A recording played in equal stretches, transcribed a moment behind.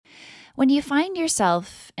When you find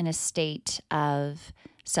yourself in a state of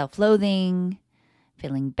self-loathing,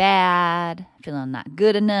 feeling bad, feeling not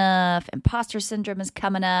good enough, imposter syndrome is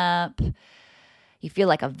coming up, you feel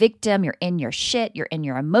like a victim, you're in your shit, you're in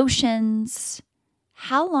your emotions,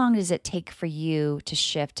 how long does it take for you to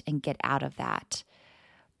shift and get out of that?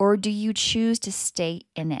 Or do you choose to stay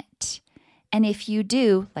in it? And if you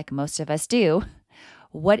do, like most of us do,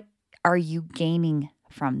 what are you gaining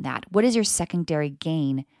from that? What is your secondary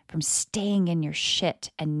gain from staying in your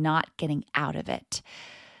shit and not getting out of it?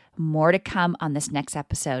 More to come on this next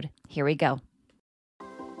episode. Here we go.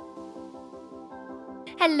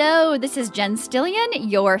 Hello, this is Jen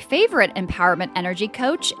Stillion, your favorite empowerment energy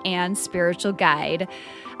coach and spiritual guide.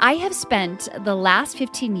 I have spent the last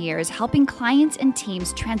 15 years helping clients and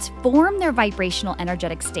teams transform their vibrational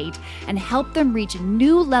energetic state and help them reach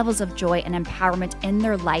new levels of joy and empowerment in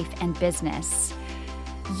their life and business.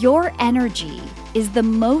 Your energy is the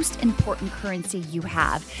most important currency you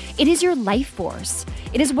have. It is your life force.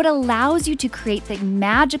 It is what allows you to create the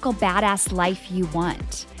magical, badass life you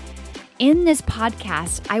want. In this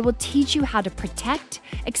podcast, I will teach you how to protect,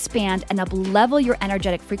 expand, and up-level your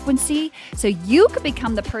energetic frequency so you can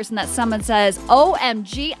become the person that someone says,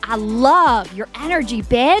 OMG, I love your energy,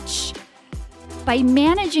 bitch. By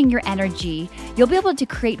managing your energy, you'll be able to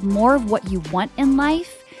create more of what you want in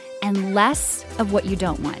life and less of what you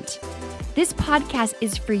don't want. This podcast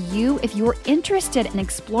is for you if you're interested in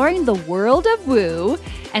exploring the world of woo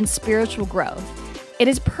and spiritual growth. It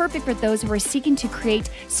is perfect for those who are seeking to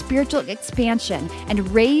create spiritual expansion and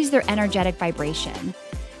raise their energetic vibration.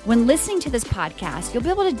 When listening to this podcast, you'll be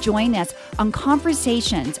able to join us on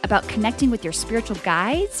conversations about connecting with your spiritual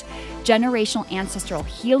guides, generational ancestral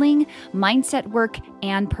healing, mindset work,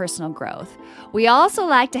 and personal growth. We also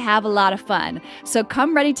like to have a lot of fun, so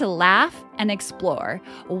come ready to laugh and explore.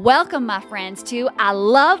 Welcome, my friends, to I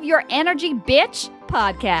Love Your Energy, Bitch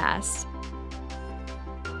podcast.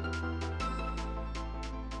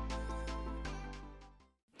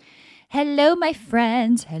 Hello, my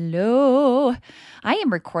friends. Hello. I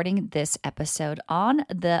am recording this episode on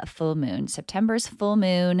the full moon, September's full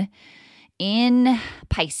moon in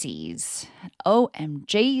Pisces.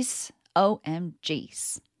 OMGs,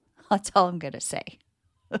 OMGs. That's all I'm going to say.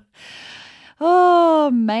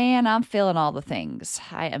 Oh, man, I'm feeling all the things.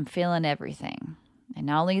 I am feeling everything. And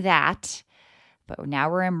not only that, but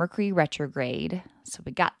now we're in Mercury retrograde. So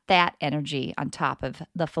we got that energy on top of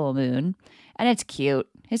the full moon. And it's cute.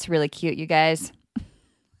 It's really cute, you guys.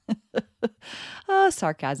 Oh,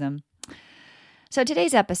 sarcasm. So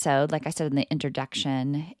today's episode, like I said in the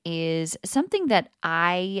introduction, is something that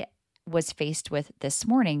I was faced with this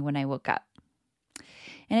morning when I woke up.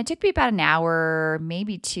 And it took me about an hour,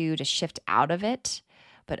 maybe two, to shift out of it.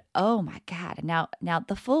 But oh my God. Now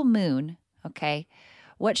the full moon, okay,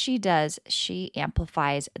 what she does, she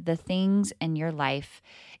amplifies the things in your life,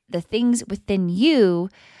 the things within you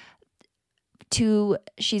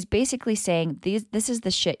she's basically saying, this is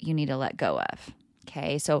the shit you need to let go of.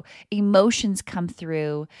 Okay. So emotions come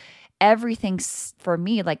through. Everything for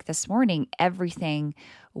me, like this morning, everything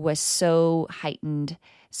was so heightened,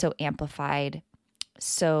 so amplified,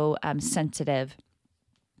 so sensitive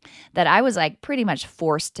that I was like pretty much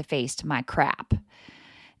forced to face my crap.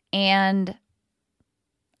 And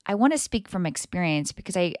I want to speak from experience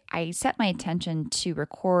because I set my intention to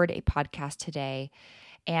record a podcast today,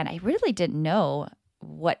 and I really didn't know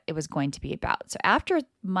what it was going to be about. So after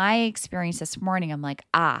my experience this morning, I'm like,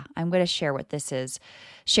 I'm going to share what this is,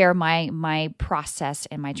 share my process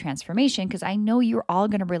and my transformation, because I know you're all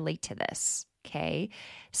going to relate to this, okay?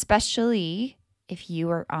 Especially if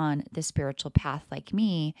you are on the spiritual path like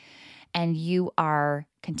me and you are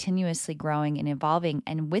continuously growing and evolving.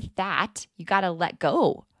 And with that, you got to let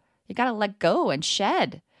go. You got to let go and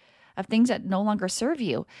shed of things that no longer serve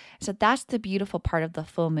you. So that's the beautiful part of the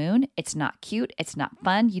full moon. It's not cute. It's not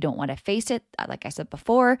fun. You don't want to face it. Like I said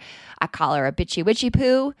before, I call her a bitchy witchy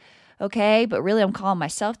poo. Okay. But really I'm calling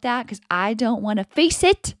myself that because I don't want to face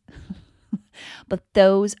it. But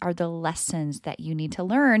those are the lessons that you need to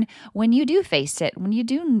learn when you do face it, when you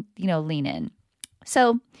do, lean in.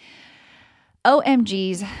 So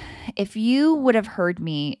OMGs, if you would have heard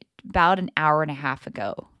me about an hour and a half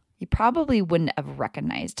ago, you probably wouldn't have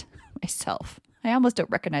recognized myself. I almost don't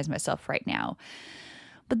recognize myself right now.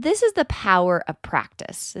 But this is the power of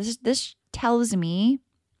practice. This tells me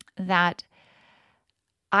that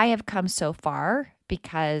I have come so far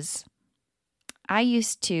because I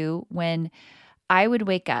used to, when I would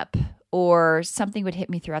wake up or something would hit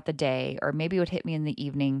me throughout the day, or maybe it would hit me in the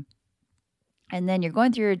evening, and then you're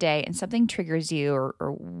going through your day and something triggers you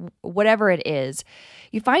or whatever it is,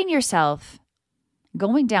 you find yourself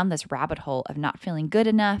going down this rabbit hole of not feeling good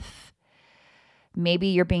enough. Maybe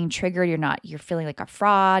you're being triggered. You're feeling like a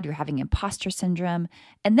fraud. You're having imposter syndrome.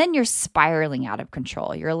 And then you're spiraling out of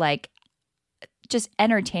control. You're like just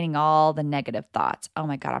entertaining all the negative thoughts. Oh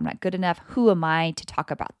my God, I'm not good enough. Who am I to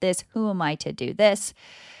talk about this? Who am I to do this?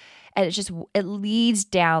 And it leads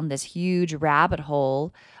down this huge rabbit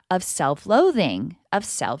hole of self-loathing, of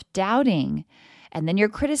self-doubting. And then you're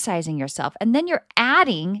criticizing yourself. And then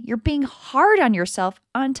you're being hard on yourself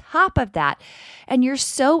on top of that. And you're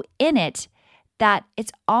so in it that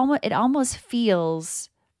it almost feels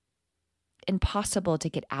impossible to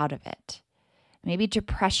get out of it. Maybe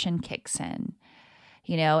depression kicks in,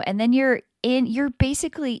 and then you're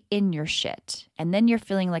basically in your shit. And then you're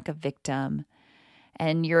feeling like a victim.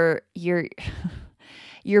 And you're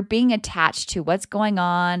being attached to what's going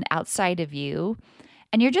on outside of you,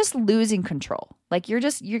 and you're just losing control. Like you're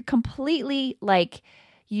completely like,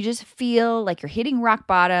 you just feel like you're hitting rock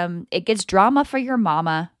bottom. It gets drama for your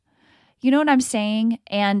mama. You know what I'm saying?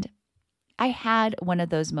 And I had one of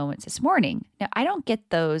those moments this morning. Now, I don't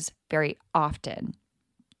get those very often.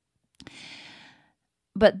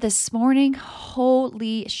 But this morning,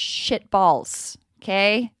 holy shit balls,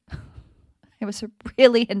 okay? I was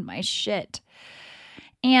really in my shit.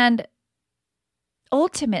 And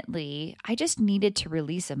ultimately, I just needed to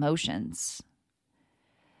release emotions.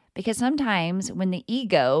 Because sometimes when the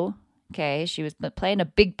ego, okay, she was playing a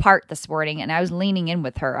big part this morning and I was leaning in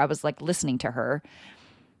with her. I was like listening to her.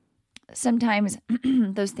 Sometimes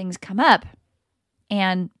those things come up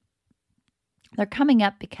and they're coming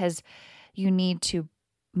up because you need to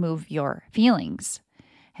move your feelings.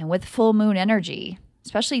 And with full moon energy,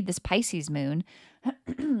 especially this Pisces moon,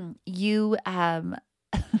 you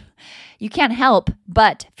you can't help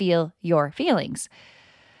but feel your feelings.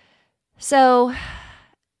 So,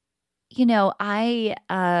 I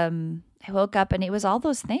woke up and it was all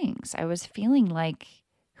those things. I was feeling like,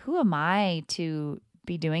 who am I to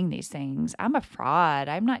be doing these things? I'm a fraud.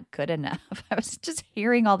 I'm not good enough. I was just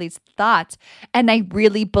hearing all these thoughts and I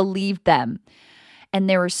really believed them. And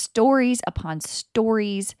there were stories upon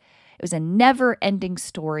stories. It was a never-ending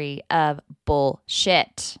story of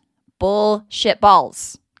bullshit. Bullshit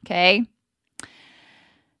balls, okay?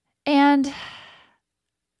 And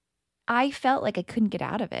I felt like I couldn't get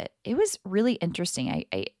out of it. It was really interesting.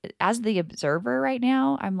 I as the observer right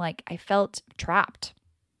now, I'm like, I felt trapped.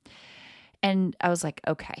 And I was like,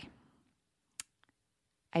 okay,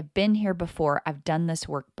 I've been here before. I've done this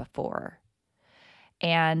work before.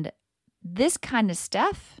 And this kind of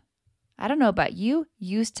stuff, I don't know about you,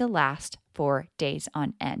 used to last for days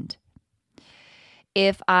on end.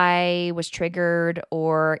 If I was triggered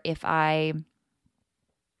or if I,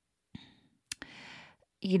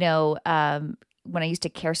 when I used to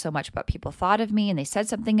care so much about people thought of me and they said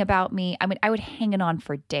something about me, I would hang it on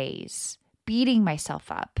for days, beating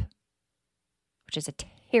myself up, which is a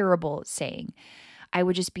terrible saying. I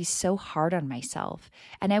would just be so hard on myself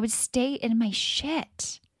and I would stay in my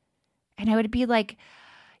shit. And I would be like,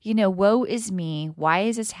 woe is me. Why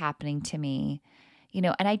is this happening to me?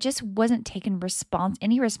 And I just wasn't taking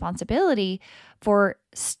any responsibility for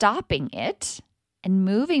stopping it and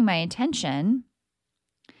moving my attention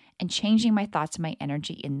and changing my thoughts and my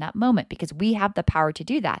energy in that moment, because we have the power to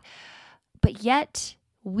do that. But yet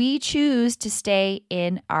we choose to stay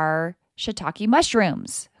in our shiitake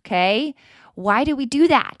mushrooms. Okay. Why do we do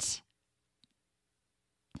that?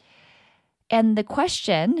 And the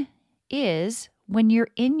question is, when you're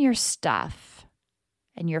in your stuff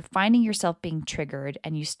and you're finding yourself being triggered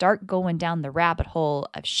and you start going down the rabbit hole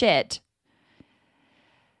of shit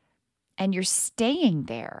and you're staying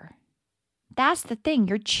there, that's the thing.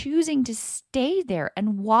 You're choosing to stay there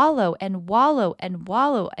and wallow and wallow and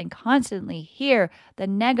wallow and constantly hear the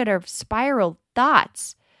negative spiral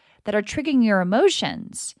thoughts that are triggering your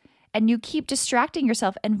emotions. And you keep distracting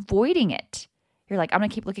yourself and voiding it. You're like, I'm going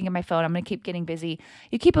to keep looking at my phone. I'm going to keep getting busy.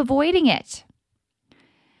 You keep avoiding it.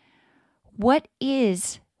 What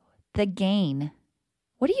is the gain?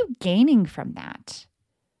 What are you gaining from that?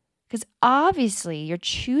 Because obviously you're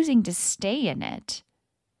choosing to stay in it.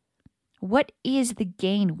 What is the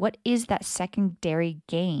gain? What is that secondary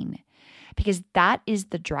gain? Because that is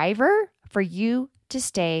the driver for you to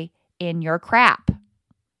stay in your crap.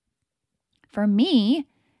 For me,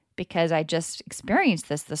 because I just experienced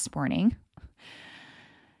this morning,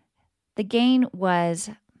 the gain was,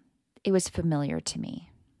 it was familiar to me.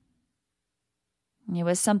 It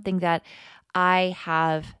was something that I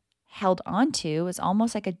have held on to. It was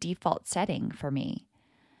almost like a default setting for me.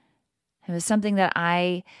 It was something that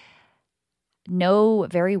I know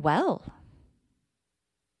very well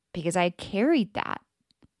because I carried that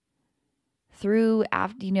through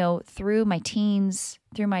my teens,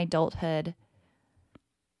 through my adulthood.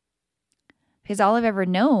 Because all I've ever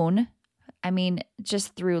known,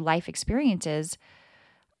 just through life experiences,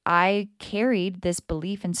 I carried this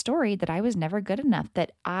belief and story that I was never good enough,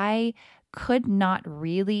 that I could not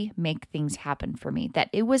really make things happen for me, that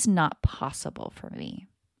it was not possible for me.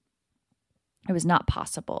 It was not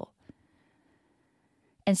possible.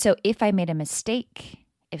 And so if I made a mistake,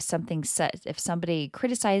 if somebody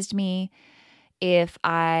criticized me, if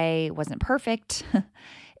I wasn't perfect,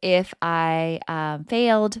 if I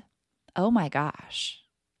failed, oh my gosh,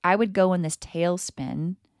 I would go in this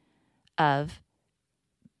tailspin of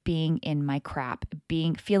being in my crap,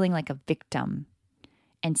 feeling like a victim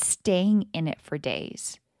and staying in it for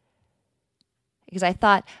days. Because I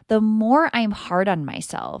thought the more I'm hard on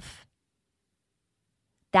myself,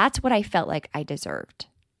 that's what I felt like I deserved.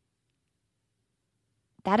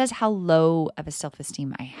 That is how low of a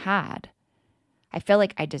self-esteem I had. I felt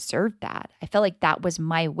like I deserved that. I felt like that was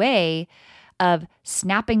my way of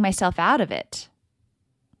snapping myself out of it.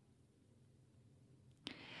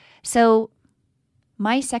 So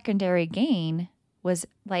my secondary gain was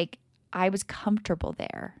like I was comfortable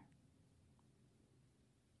there.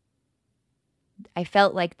 I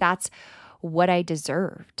felt like that's what I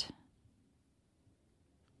deserved.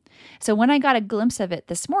 So when I got a glimpse of it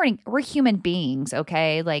this morning, we're human beings,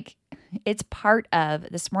 okay? Like it's part of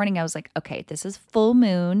this morning. I was like, okay, this is full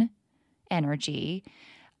moon energy,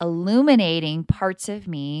 illuminating parts of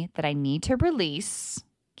me that I need to release,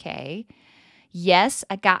 okay? Yes,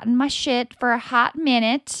 I got in my shit for a hot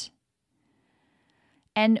minute.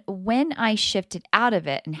 And when I shifted out of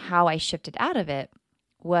it and how I shifted out of it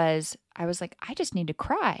was, I was like, I just need to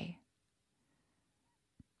cry.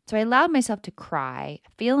 So I allowed myself to cry,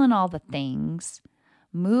 feeling all the things,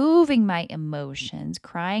 moving my emotions,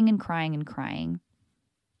 crying and crying and crying.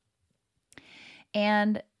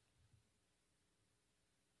 And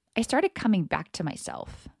I started coming back to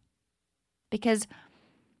myself because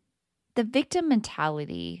the victim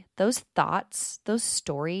mentality, those thoughts, those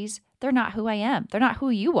stories, they're not who I am. They're not who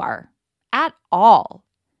you are at all.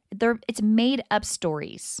 It's made up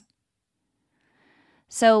stories.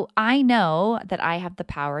 So I know that I have the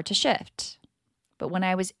power to shift. But when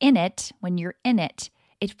I was in it, when you're in it,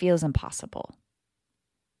 it feels impossible.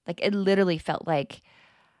 Like it literally felt like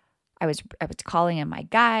I was calling in my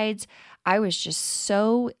guides. I was just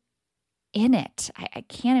so in it. I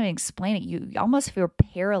can't even explain it. You almost feel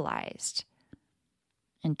paralyzed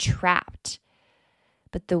and trapped.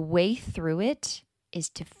 But the way through it is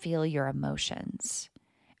to feel your emotions.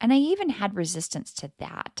 And I even had resistance to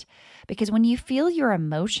that because when you feel your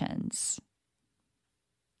emotions,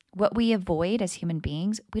 what we avoid as human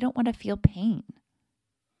beings, we don't want to feel pain.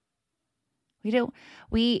 We don't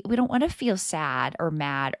want to feel sad or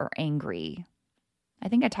mad or angry. I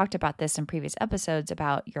think I talked about this in previous episodes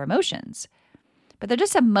about your emotions, but they're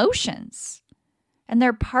just emotions and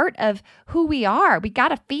they're part of who we are. We got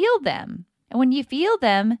to feel them. And when you feel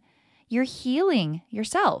them, you're healing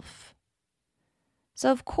yourself.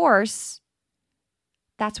 So of course,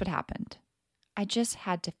 that's what happened. I just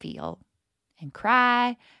had to feel and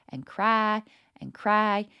cry and cry and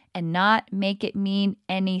cry and not make it mean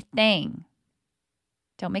anything.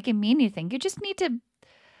 Don't make it mean anything. You just need to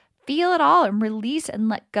feel it all and release and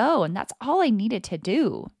let go. And that's all I needed to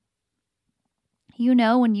do. You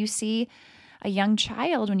know, when you see a young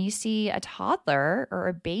child, when you see a toddler or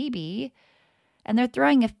a baby, and they're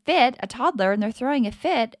throwing a fit, a toddler, and they're throwing a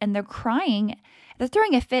fit and they're crying, they're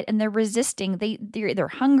throwing a fit and they're resisting. They're either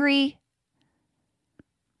hungry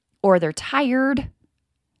or they're tired.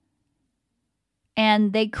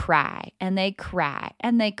 And they cry and they cry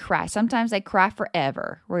and they cry. Sometimes they cry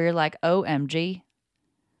forever where you're like, OMG.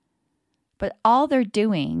 But all they're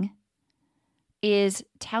doing is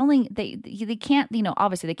telling, they can't,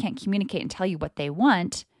 obviously they can't communicate and tell you what they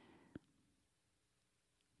want.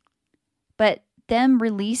 But them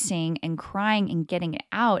releasing and crying and getting it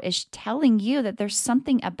out is telling you that there's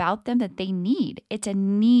something about them that they need. It's a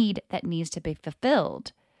need that needs to be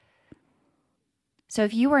fulfilled. So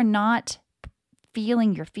if you are not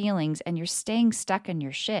feeling your feelings and you're staying stuck in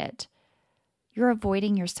your shit, you're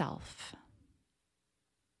avoiding yourself.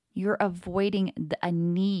 You're avoiding a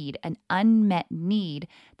need, an unmet need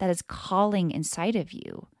that is calling inside of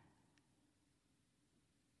you.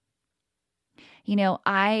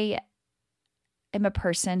 I am a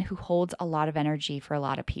person who holds a lot of energy for a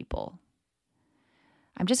lot of people.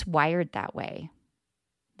 I'm just wired that way.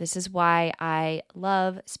 This is why I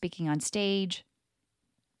love speaking on stage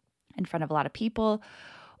in front of a lot of people,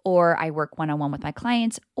 or I work one-on-one with my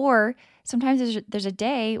clients, or sometimes there's a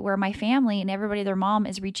day where my family and everybody, their mom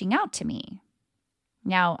is reaching out to me.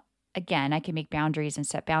 Now, again, I can make boundaries and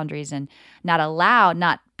set boundaries and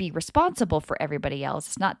not be responsible for everybody else.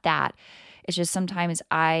 It's not that. It's just sometimes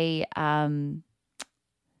I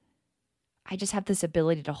just have this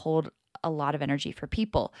ability to hold a lot of energy for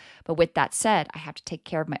people. But with that said, I have to take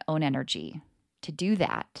care of my own energy to do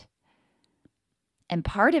that. And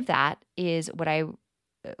part of that is what I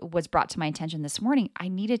was brought to my attention this morning. I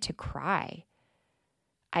needed to cry.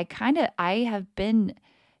 I have been,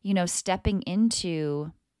 stepping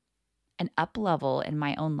into an up level in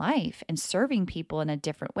my own life and serving people in a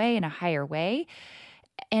different way, in a higher way.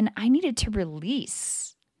 And I needed to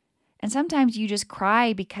release. And sometimes you just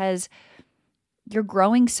cry because you're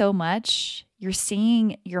growing so much. You're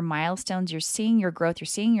seeing your milestones, you're seeing your growth, you're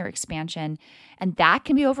seeing your expansion, and that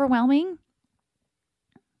can be overwhelming.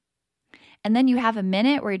 And then you have a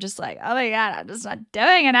minute where you're just like, oh my God, I'm just not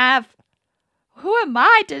doing enough. Who am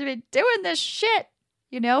I to be doing this shit?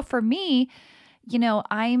 For me,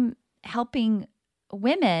 I'm helping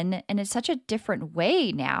women and it's such a different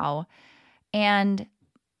way now. And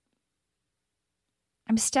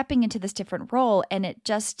I'm stepping into this different role, and it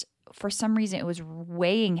just, for some reason, it was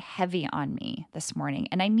weighing heavy on me this morning.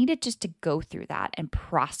 And I needed just to go through that and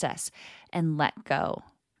process and let go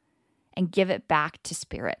and give it back to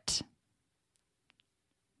spirit.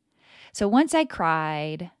 So once I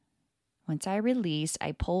cried, once I released,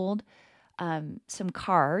 I pulled some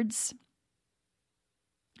cards.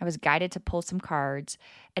 I was guided to pull some cards,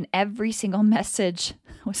 and every single message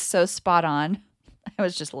was so spot on. I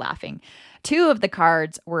was just laughing. 2 of the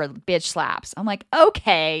cards were bitch slaps. I'm like,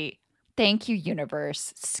 okay, thank you,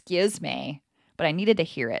 universe. Excuse me. But I needed to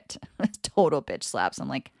hear it. Total bitch slaps. I'm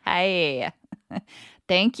like, hey,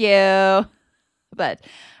 thank you. But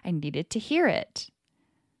I needed to hear it.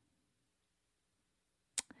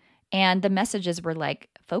 And the messages were like,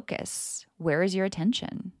 focus. Where is your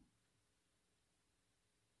attention?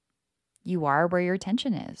 You are where your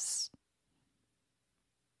attention is.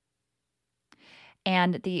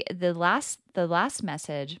 And the last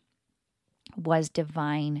message was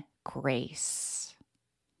divine grace.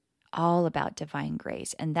 All about divine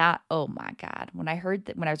grace. And that, oh my God, when I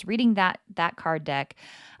was reading that card deck,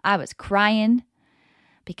 I was crying,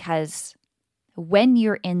 because when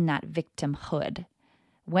you're in that victimhood,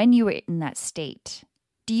 when you are in that state,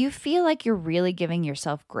 do you feel like you're really giving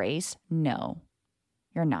yourself grace? No,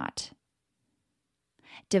 you're not.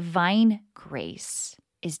 Divine grace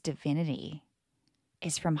is divinity,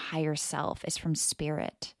 is from higher self, is from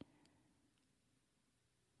spirit.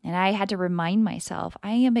 And I had to remind myself,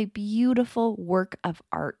 I am a beautiful work of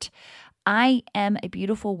art. I am a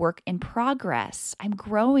beautiful work in progress. I'm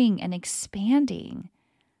growing and expanding.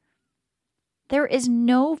 There is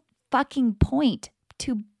no fucking point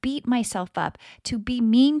to beat myself up, to be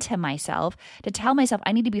mean to myself, to tell myself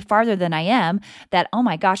I need to be farther than I am, that, oh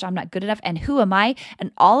my gosh, I'm not good enough, and who am I?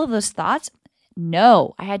 And all of those thoughts,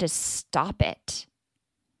 no, I had to stop it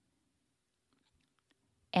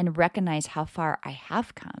and recognize how far I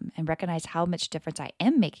have come and recognize how much difference I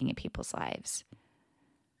am making in people's lives.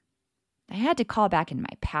 I had to call back in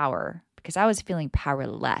my power because I was feeling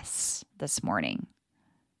powerless this morning.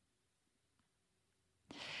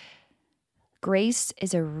 Grace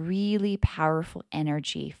is a really powerful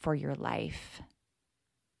energy for your life.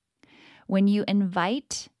 When you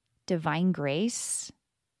invite divine grace,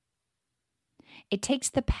 it takes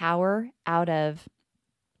the power out of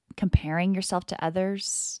comparing yourself to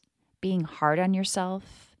others, being hard on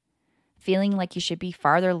yourself, feeling like you should be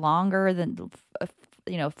farther along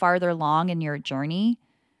in your journey.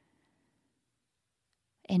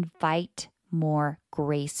 Invite more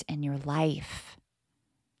grace in your life.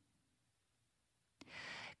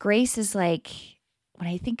 Grace is like, when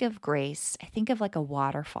I think of grace, I think of like a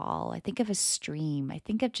waterfall. I think of a stream. I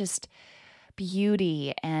think of just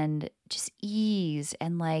beauty and just ease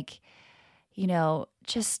and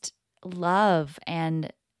just love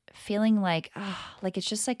and feeling like it's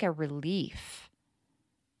just like a relief.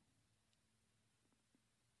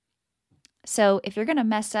 So if you're going to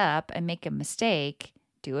mess up and make a mistake,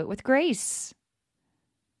 do it with grace.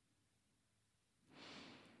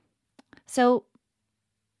 So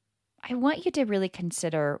I want you to really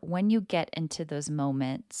consider when you get into those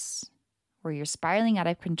moments where you're spiraling out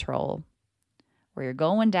of control, where you're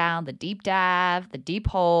going down the deep dive, the deep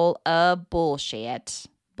hole of bullshit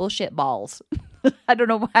balls. I don't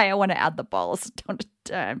know why I want to add the balls.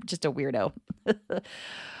 I'm just a weirdo.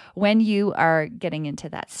 When you are getting into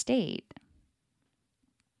that state,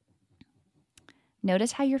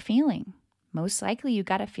 notice how you're feeling. Most likely you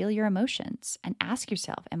got to feel your emotions and ask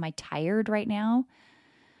yourself, am I tired right now?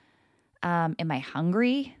 Am I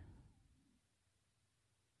hungry?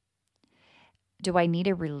 Do I need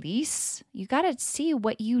a release? You got to see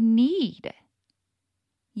what you need.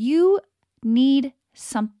 You need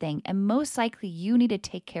something, and most likely you need to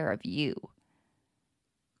take care of you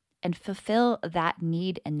and fulfill that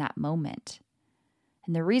need in that moment.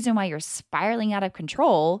 And the reason why you're spiraling out of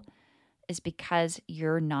control is because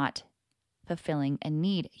you're not fulfilling a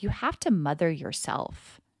need. You have to mother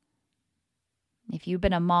yourself. If you've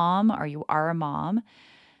been a mom or you are a mom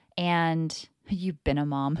and you've been a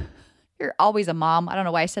mom, you're always a mom. I don't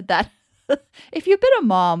know why I said that. If you've been a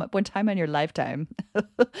mom at one time in your lifetime,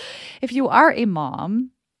 if you are a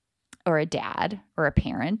mom or a dad or a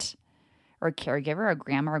parent or a caregiver or a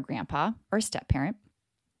grandma or grandpa or a step-parent,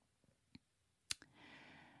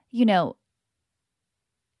 you know,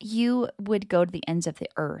 you would go to the ends of the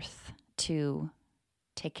earth to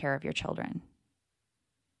take care of your children,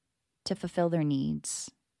 to fulfill their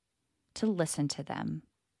needs, to listen to them,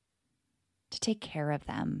 to take care of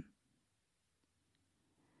them.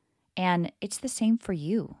 And it's the same for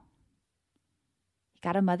you. You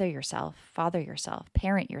got to mother yourself, father yourself,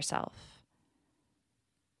 parent yourself.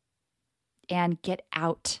 And get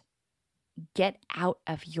out. Get out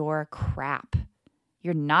of your crap.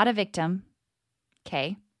 You're not a victim,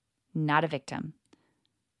 okay? Not a victim.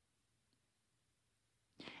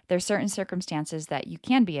 There's certain circumstances that you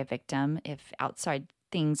can be a victim if outside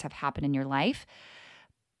things have happened in your life,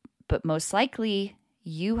 but most likely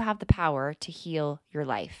you have the power to heal your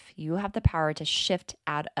life. You have the power to shift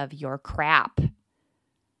out of your crap.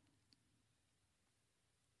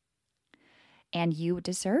 And you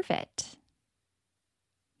deserve it.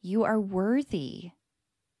 You are worthy.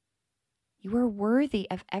 You are worthy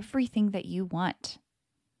of everything that you want.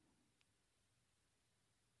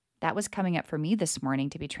 That was coming up for me this morning,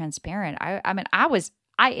 to be transparent. I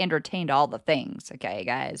entertained all the things, okay,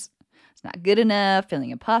 guys? It's not good enough, feeling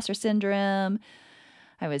imposter syndrome.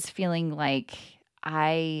 I was feeling like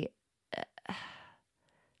I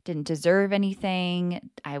didn't deserve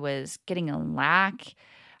anything. I was getting a lack.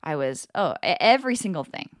 Every single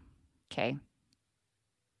thing, okay?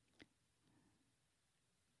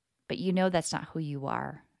 But you know that's not who you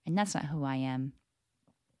are, and that's not who I am.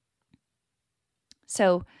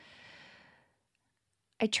 So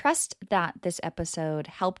I trust that this episode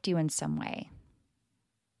helped you in some way.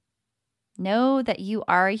 Know that you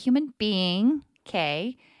are a human being,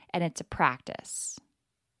 okay, and it's a practice.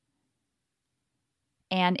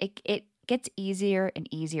 And it gets easier and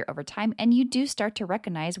easier over time, and you do start to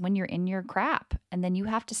recognize when you're in your crap, and then you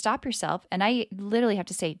have to stop yourself. And I literally have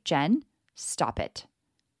to say, Jen, stop it.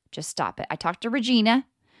 Just stop it. I talked to Regina.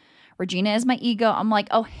 Regina is my ego. I'm like,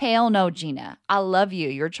 oh, hell no, Gina. I love you.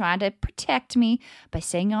 You're trying to protect me by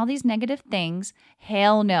saying all these negative things.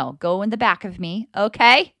 Hell no. Go in the back of me,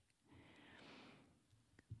 okay?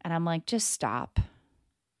 And I'm like, just stop.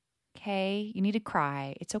 Okay? You need to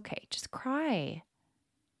cry. It's okay. Just cry.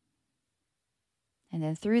 And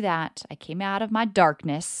then through that, I came out of my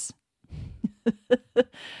darkness.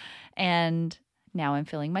 And now I'm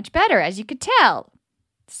feeling much better, as you could tell.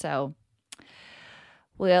 So,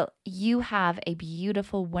 well, you have a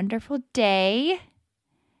beautiful, wonderful day.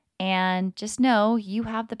 And just know you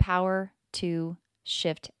have the power to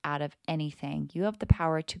shift out of anything. You have the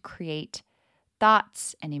power to create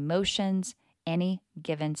thoughts and emotions any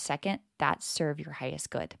given second that serve your highest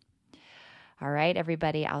good. All right,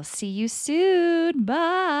 everybody, I'll see you soon.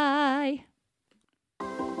 Bye.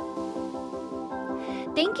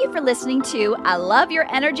 Thank you for listening to I Love Your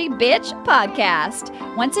Energy Bitch podcast.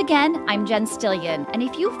 Once again, I'm Jen Stillion, and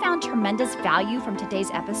if you found tremendous value from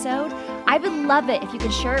today's episode, I would love it if you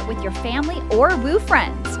could share it with your family or woo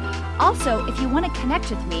friends. Also, if you want to connect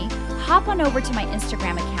with me, hop on over to my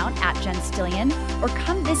Instagram account at Jen Stillion, or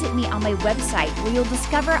come visit me on my website where you'll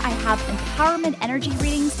discover I have empowerment energy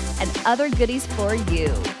readings and other goodies for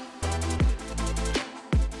you.